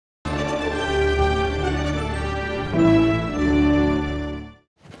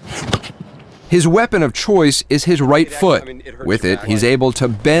His weapon of choice is his right foot. With it, he's able to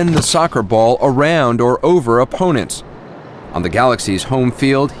bend the soccer ball around or over opponents. On the Galaxy's home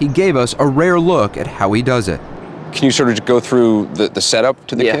field, he gave us a rare look at how he does it. Can you sort of go through the setup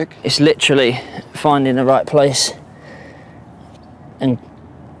to the kick? It's literally finding the right place and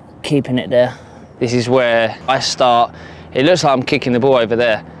keeping it there. This is where I start. It looks like I'm kicking the ball over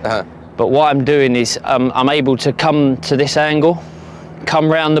there. But what I'm doing is I'm able to come to this angle, come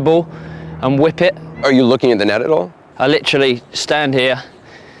round the ball and whip it. Are you looking at the net at all? I literally stand here,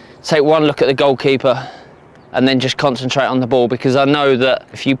 take one look at the goalkeeper and then just concentrate on the ball, because I know that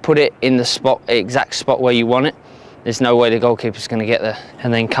if you put it in the exact spot where you want it, there's no way the goalkeeper's going to get there.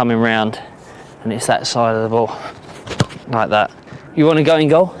 And then coming round and it's that side of the ball, like that. You want to go in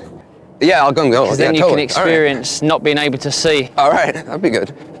goal? Yeah, I'll go in goal. Because then you can experience not being able to see. All right, that'd be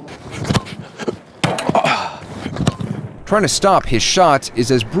good. Trying to stop his shots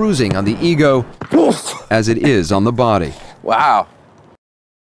is as bruising on the ego as it is on the body. Wow.